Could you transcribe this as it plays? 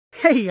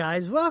Hey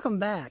guys, welcome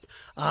back.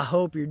 I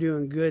hope you're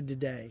doing good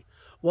today.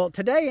 Well,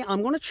 today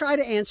I'm going to try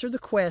to answer the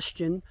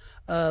question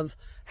of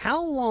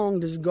how long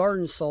does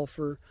garden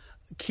sulfur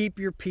keep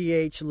your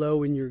pH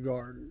low in your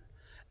garden?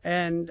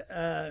 And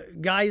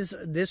guys,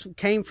 this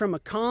came from a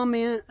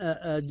comment.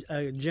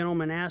 A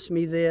gentleman asked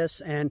me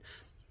this, and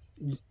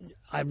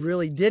I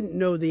really didn't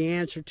know the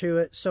answer to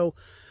it. So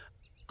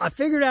I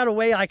figured out a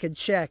way I could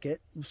check it.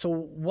 So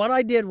what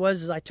I did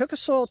was I took a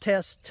soil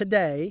test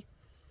today,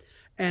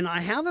 and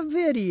I have a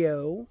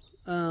video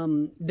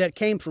that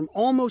came from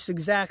almost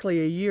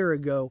exactly a year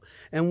ago.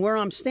 And where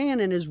I'm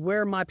standing is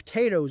where my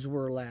potatoes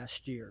were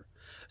last year.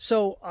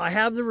 So I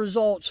have the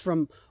results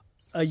from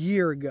a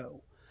year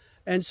ago.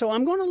 And so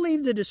I'm going to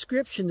leave the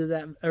description to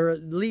that, or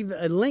leave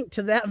a link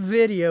to that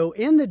video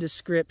in the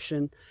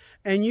description,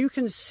 and you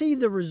can see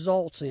the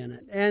results in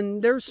it.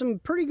 And there's some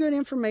pretty good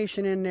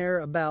information in there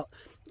about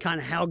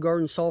kind of how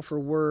garden sulfur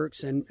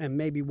works and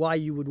maybe why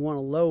you would want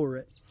to lower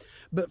it.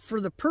 But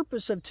for the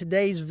purpose of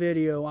today's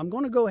video, I'm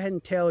going to go ahead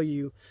and tell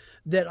you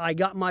that I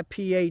got my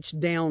pH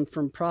down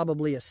from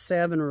probably a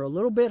 7 or a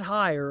little bit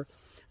higher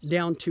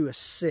down to a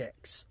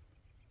 6.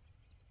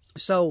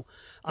 So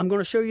I'm going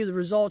to show you the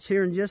results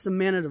here in just a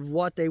minute of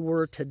what they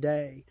were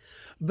today.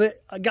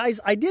 But guys,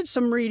 I did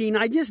some reading.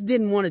 I just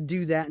didn't want to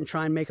do that and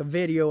try and make a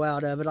video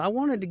out of it. I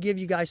wanted to give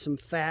you guys some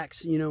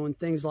facts, you know, and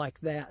things like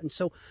that. And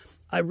so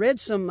I read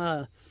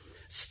some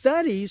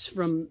studies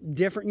from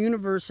different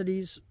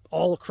universities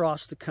all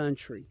across the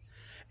country.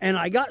 And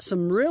I got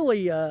some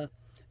really,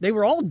 they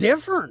were all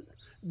different.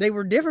 They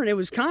were different. It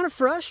was kind of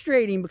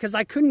frustrating because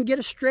I couldn't get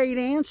a straight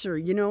answer,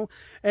 you know.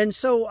 And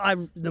so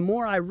the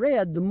more I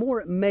read, the more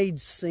it made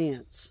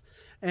sense.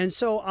 And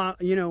so,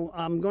 you know,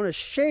 I'm going to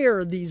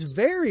share these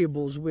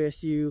variables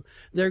with you.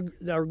 They're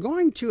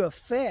going to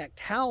affect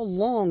how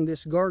long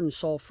this garden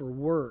sulfur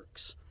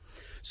works.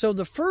 So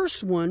the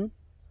first one,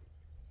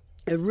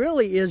 it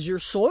really is your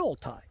soil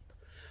type.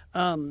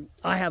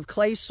 I have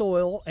clay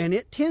soil, and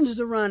it tends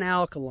to run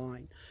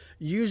alkaline.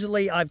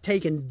 Usually I've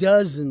taken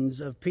dozens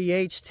of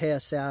pH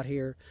tests out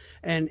here,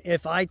 and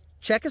if I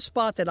check a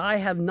spot that I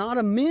have not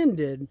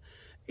amended,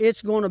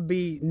 it's going to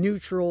be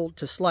neutral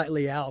to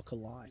slightly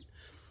alkaline.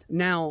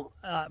 Now,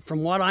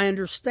 from what I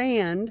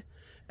understand,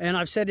 and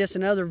I've said this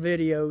in other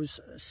videos,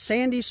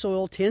 sandy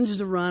soil tends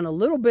to run a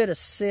little bit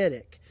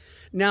acidic.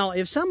 Now,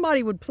 if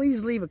somebody would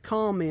please leave a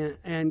comment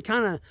and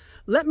kind of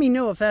let me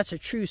know if that's a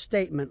true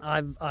statement.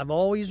 I've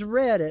always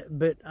read it,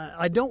 but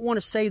I don't want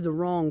to say the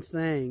wrong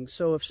thing.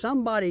 So if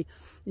somebody,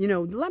 you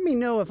know, let me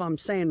know if I'm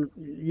saying,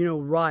 you know,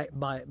 right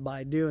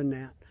by doing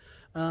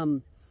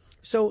that.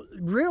 So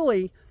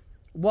really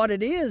what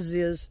it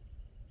is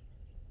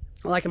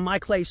like in my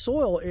clay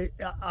soil,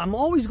 I'm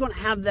always going to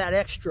have that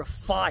extra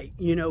fight,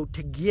 you know,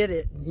 to get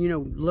it, you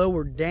know,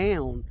 lowered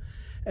down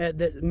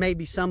that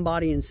maybe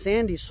somebody in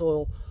sandy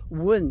soil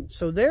wouldn't.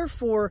 So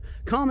therefore,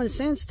 common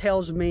sense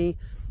tells me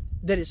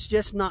that it's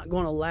just not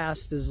going to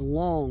last as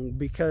long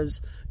because,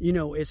 you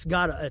know, it's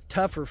got a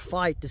tougher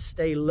fight to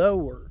stay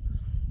lower.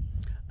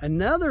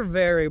 Another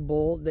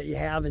variable that you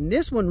have, and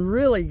this one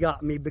really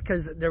got me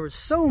because there were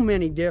so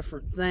many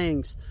different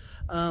things,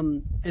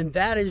 and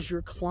that is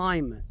your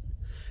climate.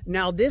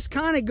 Now, this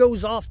kind of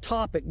goes off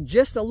topic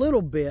just a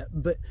little bit,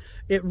 but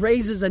it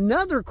raises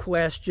another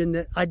question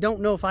that I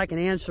don't know if I can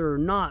answer or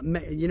not.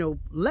 You know,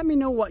 let me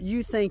know what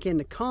you think in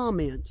the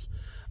comments.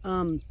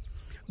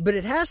 But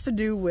it has to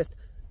do with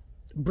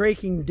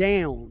breaking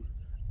down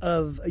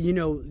of, you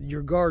know,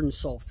 your garden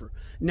sulfur.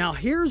 Now,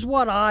 here's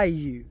what I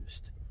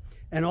used.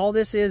 And all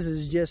this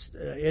is just,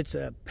 it's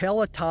a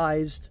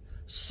pelletized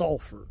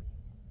sulfur.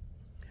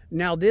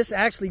 Now, this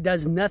actually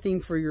does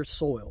nothing for your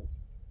soil.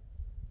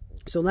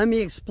 So let me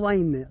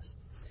explain this.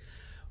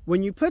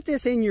 When you put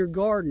this in your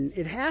garden,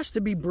 it has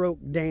to be broke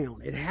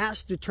down. It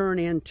has to turn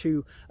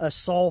into a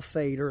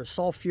sulfate or a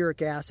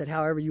sulfuric acid,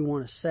 however you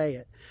want to say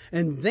it.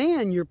 And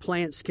then your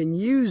plants can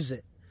use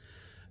it.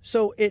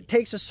 So it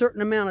takes a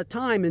certain amount of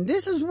time. And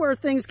this is where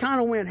things kind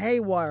of went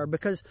haywire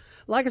because,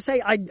 like I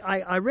say,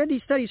 I read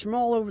these studies from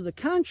all over the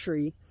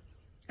country,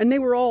 and they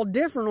were all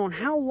different on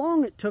how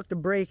long it took to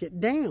break it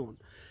down.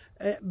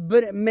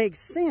 But it makes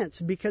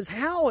sense because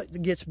how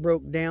it gets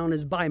broke down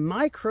is by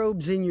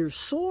microbes in your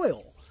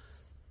soil.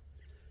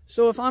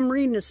 So if I'm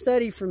reading a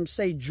study from,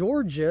 say,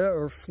 Georgia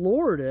or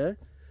Florida,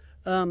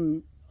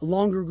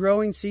 longer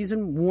growing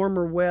season,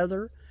 warmer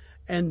weather,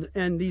 and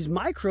these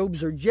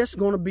microbes are just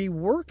going to be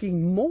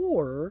working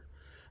more.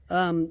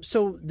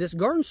 So this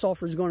garden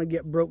sulfur is going to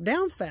get broke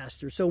down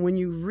faster. So when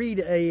you read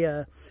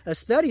a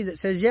study that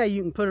says, yeah,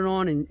 you can put it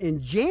on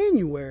in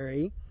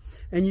January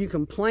and you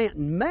can plant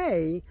in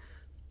May,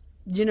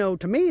 you know,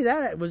 to me,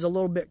 that was a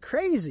little bit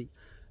crazy.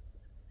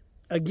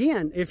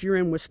 Again, if you're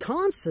in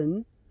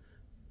Wisconsin,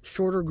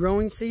 shorter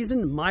growing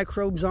season,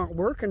 microbes aren't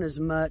working as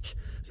much.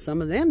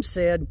 Some of them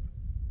said,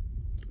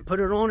 put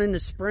it on in the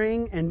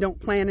spring and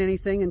don't plant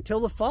anything until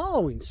the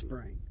following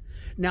spring.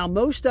 Now,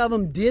 most of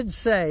them did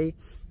say,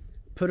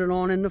 put it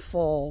on in the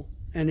fall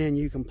and then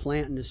you can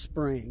plant in the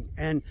spring.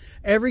 And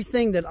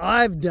everything that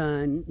I've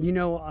done, you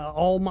know,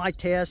 all my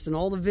tests and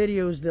all the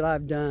videos that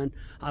I've done,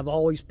 I've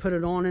always put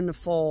it on in the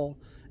fall.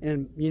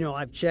 And, you know,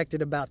 I've checked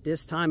it about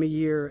this time of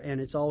year,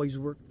 and it's always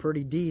worked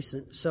pretty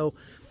decent. So,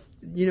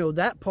 you know,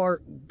 that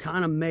part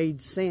kind of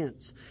made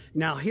sense.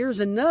 Now,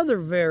 here's another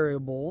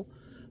variable,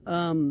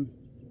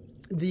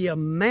 the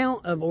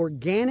amount of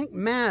organic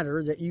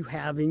matter that you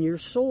have in your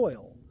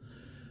soil.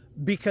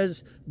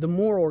 Because the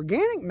more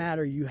organic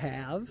matter you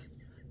have,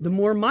 the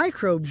more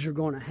microbes you're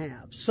going to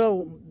have.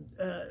 So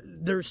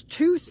there's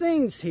two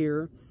things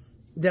here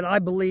that I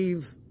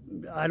believe,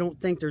 I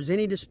don't think there's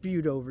any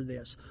dispute over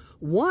this.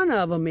 One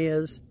of them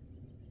is,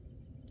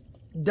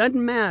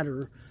 doesn't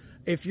matter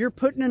if you're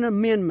putting an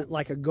amendment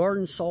like a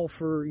garden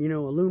sulfur, you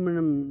know,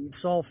 aluminum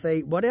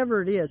sulfate,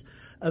 whatever it is,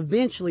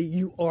 eventually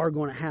you are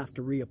going to have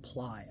to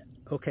reapply it.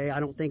 Okay, I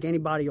don't think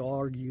anybody will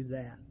argue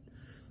that.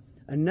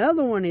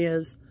 Another one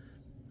is,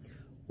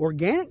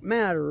 organic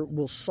matter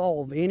will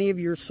solve any of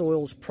your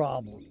soil's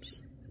problems.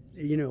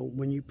 You know,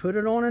 when you put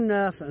it on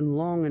enough and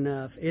long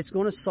enough, it's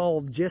going to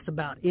solve just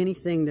about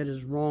anything that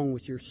is wrong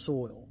with your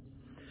soil.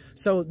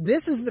 So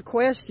this is the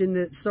question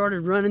that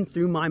started running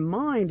through my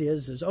mind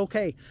is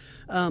okay,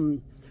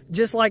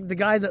 just like the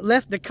guy that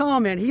left the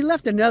comment, he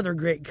left another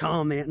great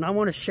comment, and I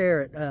want to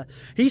share it.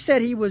 He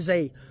said he was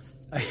a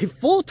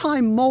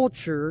full-time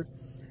mulcher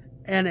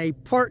and a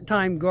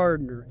part-time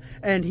gardener,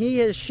 and he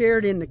has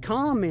shared in the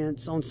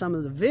comments on some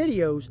of the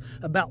videos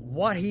about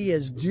what he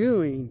is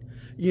doing,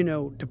 you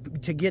know,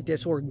 to get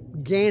this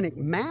organic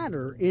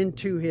matter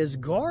into his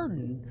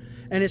garden,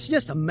 and it's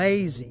just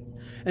amazing.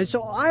 And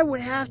so I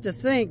would have to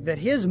think that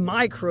his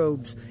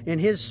microbes in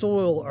his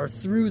soil are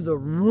through the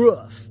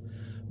roof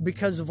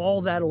because of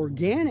all that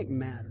organic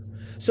matter.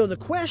 So the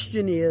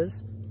question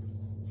is,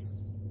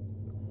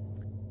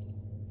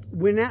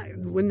 when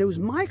those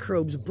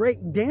microbes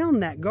break down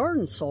that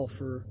garden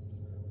sulfur,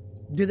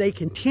 do they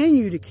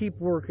continue to keep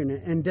working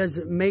it? And does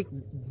it make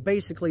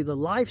basically the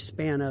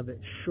lifespan of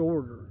it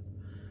shorter?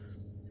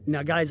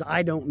 Now, guys,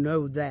 I don't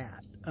know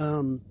that.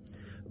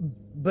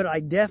 But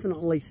I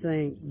definitely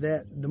think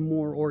that the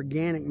more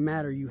organic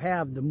matter you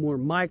have, the more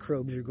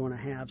microbes you're going to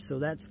have. So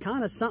that's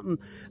kind of something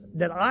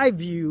that I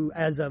view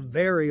as a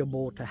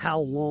variable to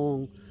how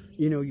long,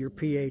 you know, your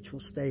pH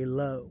will stay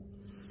low.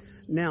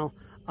 Now,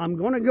 I'm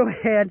going to go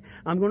ahead,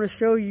 I'm going to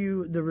show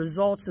you the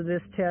results of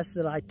this test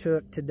that I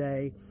took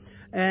today.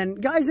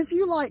 And guys, if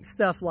you like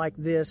stuff like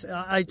this,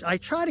 I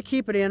try to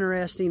keep it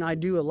interesting. I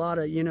do a lot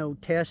of, you know,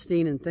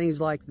 testing and things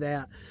like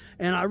that.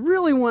 And I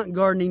really want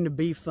gardening to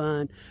be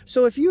fun.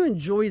 So if you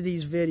enjoy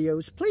these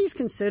videos, please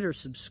consider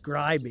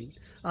subscribing.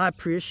 I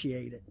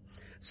appreciate it.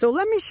 So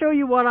let me show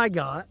you what I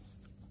got.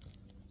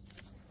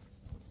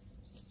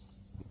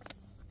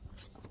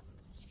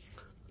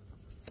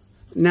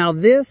 Now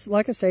this,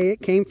 like I say,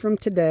 it came from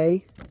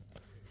today.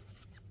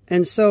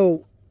 And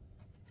so,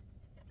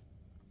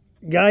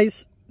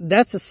 guys,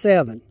 that's a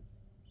 7.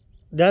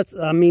 That's,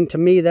 I mean, to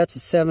me, that's a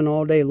 7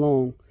 all day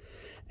long.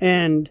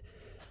 And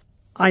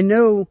I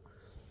know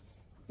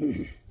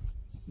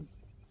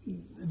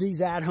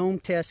these at-home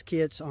test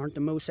kits aren't the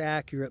most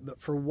accurate, but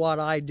for what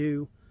I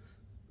do,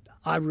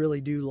 I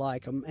really do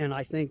like them. And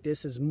I think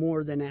this is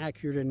more than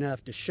accurate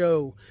enough to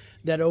show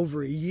that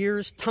over a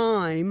year's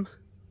time,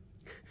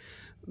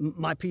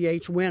 my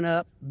pH went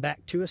up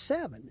back to a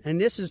 7.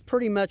 And this is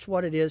pretty much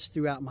what it is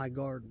throughout my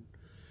garden.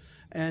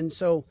 And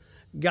so,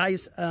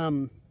 guys,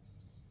 the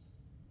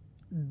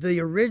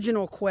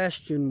original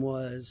question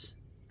was,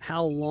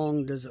 how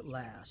long does it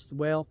last?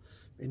 Well,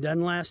 it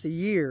doesn't last a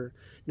year.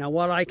 Now,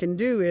 what I can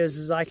do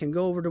is I can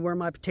go over to where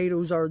my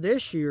potatoes are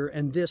this year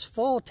and this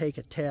fall take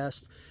a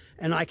test,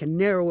 and I can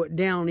narrow it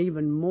down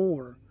even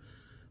more.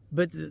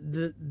 But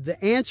the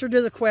answer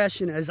to the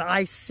question as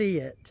I see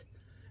it,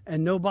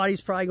 and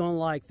nobody's probably going to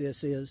like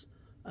this, is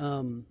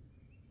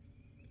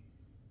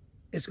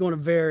it's going to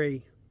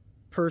vary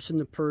person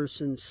to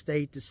person,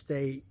 state to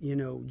state, you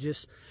know,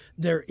 just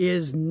there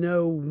is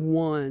no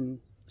one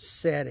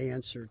set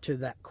answer to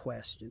that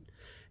question.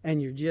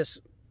 And you're just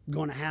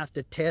going to have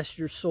to test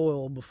your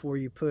soil before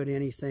you put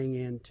anything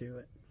into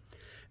it.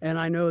 And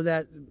I know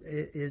that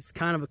it's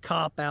kind of a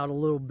cop-out a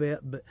little bit,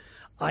 but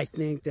I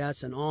think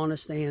that's an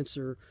honest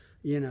answer,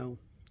 you know.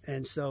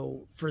 And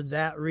so for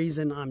that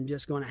reason, I'm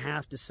just going to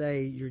have to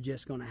say you're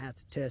just going to have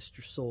to test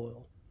your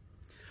soil.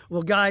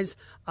 Well, guys,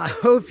 I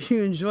hope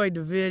you enjoyed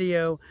the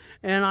video,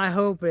 and I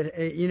hope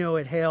it you know,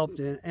 it helped.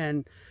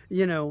 And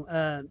you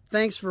know,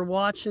 thanks for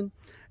watching,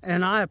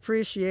 and I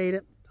appreciate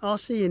it. I'll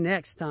see you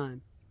next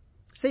time.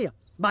 See ya.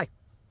 Bye.